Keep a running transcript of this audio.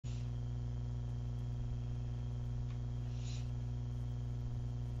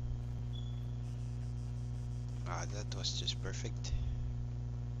That was just perfect.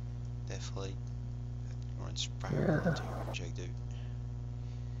 Definitely that runs parallel Yeah. to your objective.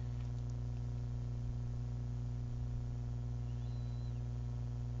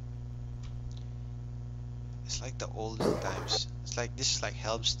 It's like the olden times. It's like this is like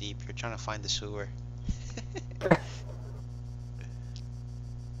Helm's Deep. You're trying to find the sewer.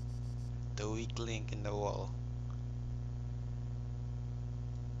 The weak link in the wall.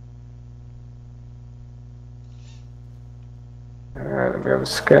 Alright, let me have a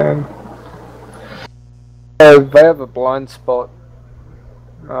scan. They have a blind spot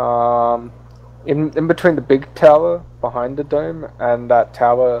in between the big tower behind the dome and that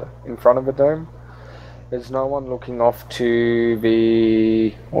tower in front of the dome. There's no one looking off to the,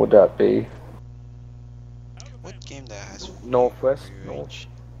 what would that be? What game that has Northwest, view north. range?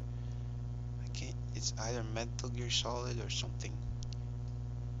 I can't. It's either Metal Gear Solid or something.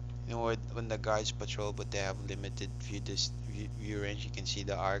 You know what? When the guards patrol, but they have limited view range. You can see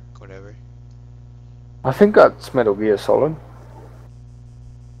the arc, whatever. I think that's Metal Gear Solid.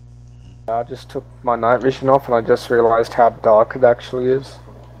 Mhm. I just took my night vision off and I just realized how dark it actually is.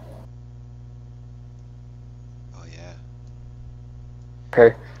 Oh yeah.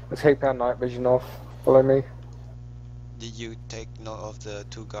 Okay, let's take our night vision off. Follow me. Did you take note of the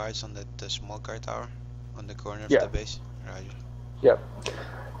two guards on the small guard tower on the corner of Yeah, the base? Roger. yeah.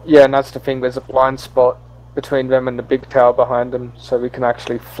 Yeah, and that's the thing, there's a blind spot between them and the big tower behind them, so we can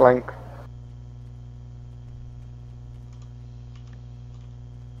actually flank.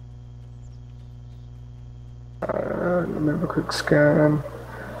 Let me have a quick scan.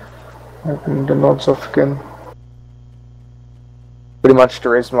 Open the nods off again. Pretty much the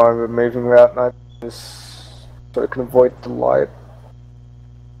reason why we're moving out now is so we can avoid the light.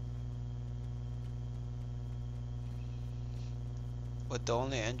 But the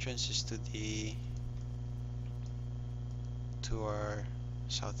only entrance is to our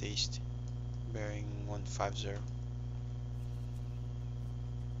southeast, bearing 150.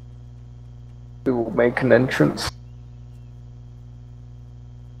 We will make an entrance.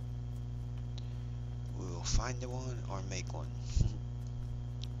 We will find the one or make one.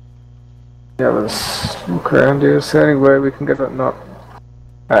 Yeah, let's look around here. Is there any way we can get it? No.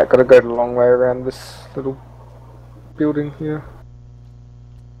 Alright, gotta go the long way around this little building here.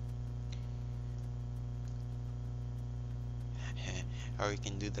 Or we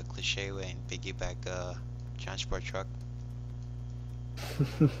can do the cliche way and piggyback a transport truck.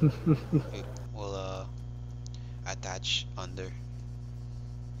 We'll attach under.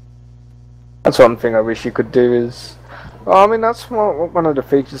 That's one thing I wish you could do is... I mean, that's one of the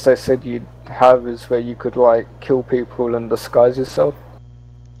features they said you'd have is where you could, like, kill people and disguise yourself.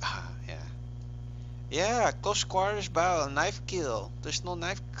 Ah, yeah. Yeah, close quarters battle, knife kill. There's no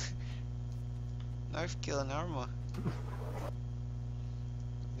knife kill in Arma.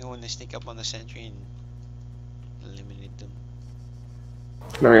 You know when they sneak up on the sentry and eliminate them.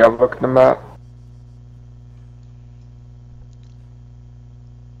 Let me have a look at the map.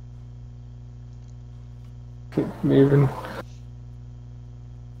 Keep moving.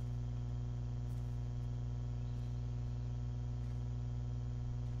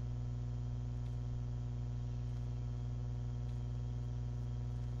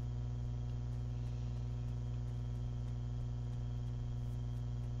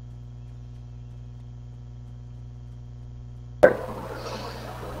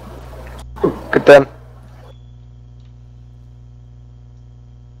 Good then.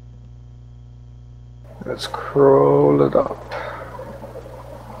 Let's crawl it up.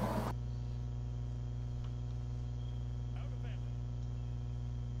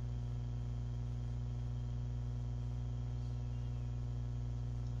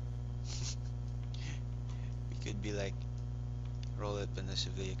 We could be like, roll up in a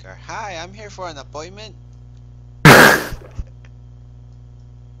civilian car. Hi, I'm here for an appointment.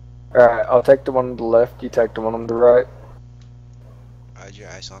 Alright, I'll take the one on the left, you take the one on the right. Roger,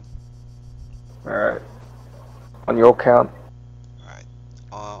 eyes on. Alright. On your count. Alright.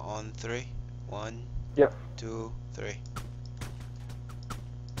 On three. 1, Yep. 2, 3.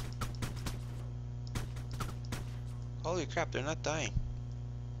 Holy crap, they're not dying.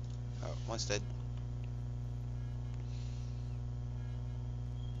 Oh, one's dead.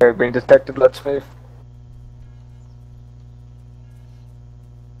 Okay, being detected, let's move.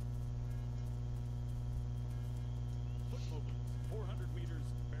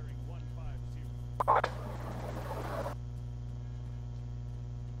 God.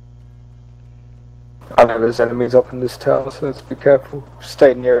 I know there's enemies up in this tower, so let's be careful.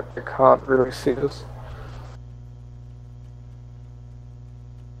 Stay near it, they can't really see us.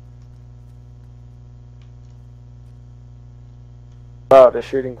 Oh, they're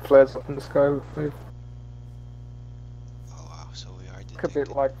shooting flares up in the sky with me. Oh wow, so we are A bit detected.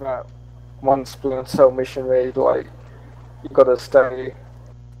 like that one Splinter Cell mission where you gotta stay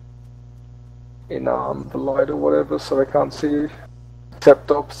in the light or whatever so they can't see you. Except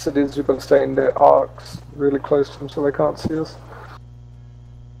the opposite is you've got to stay in their arcs really close to them so they can't see us.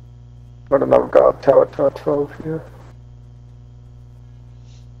 Got another guard tower, tower 12 here.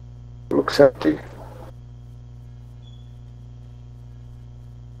 Looks empty.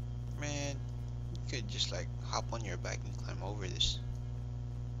 Man, you could just like hop on your back and climb over this.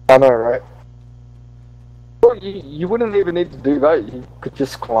 I know, right? Well, you wouldn't even need to do that, you could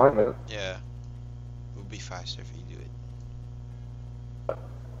just climb it. Yeah, it would be faster if you do it.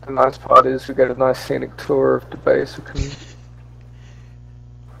 The nice part is we get a nice scenic tour of the base. We can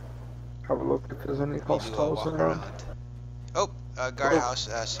have a look if there's any We do a hostiles walk around. around. Oh, guardhouse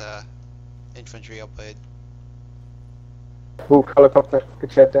has infantry up ahead. Ooh, helicopter,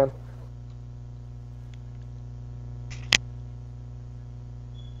 get your head down.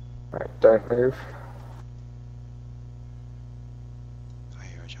 Right, don't move. I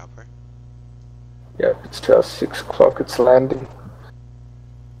hear a chopper. Yep, it's just 6 o'clock, it's landing.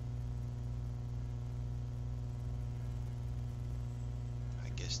 I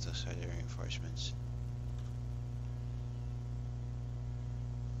guess those are the reinforcements.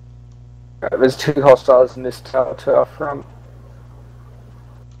 Right, there's 2 hostiles in this tower to our front.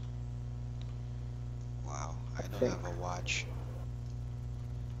 Wow, I don't think. have a watch.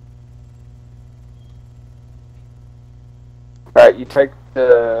 Right, you take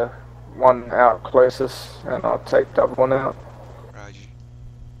the one out closest, and I'll take the other one out. Roger.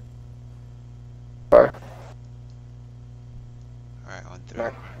 Sorry. Alright, on 3.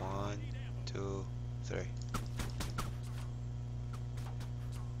 Right. 1, 2, 3.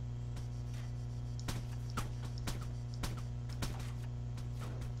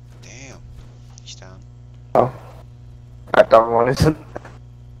 Damn, he's down. Oh. Right, the other one isn't.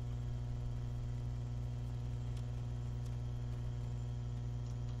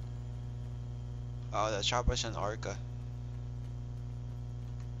 Oh, the chopper's an Orca.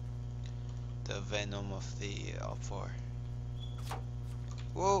 The venom of the CO04.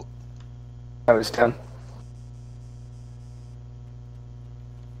 Whoa! That was 10.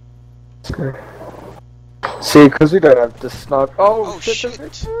 See, because we don't have the sniper. Oh, Oh shit!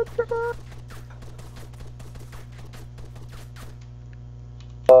 shit!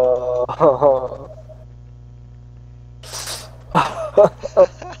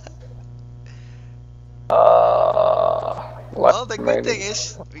 Well, the good thing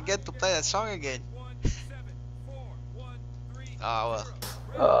is we get to play that song again. Ah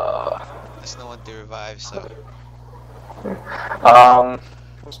well, there's no one to revive, so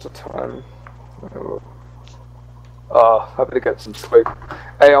What's the time? I better get some sleep.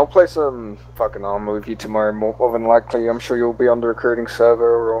 Hey, I'll play some fucking Arma with you tomorrow, more than likely. I'm sure you'll be on the recruiting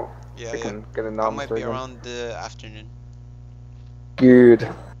server, or yeah, we yeah. can get an I Arma might through be them. around the afternoon. Good.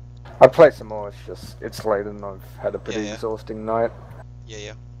 I'll play some more, it's late and I've had a pretty Yeah. exhausting night.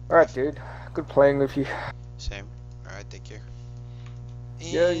 Yeah. Alright, dude. Good playing with you. Same. Alright, take care.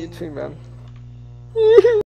 Yeah, you And too, man.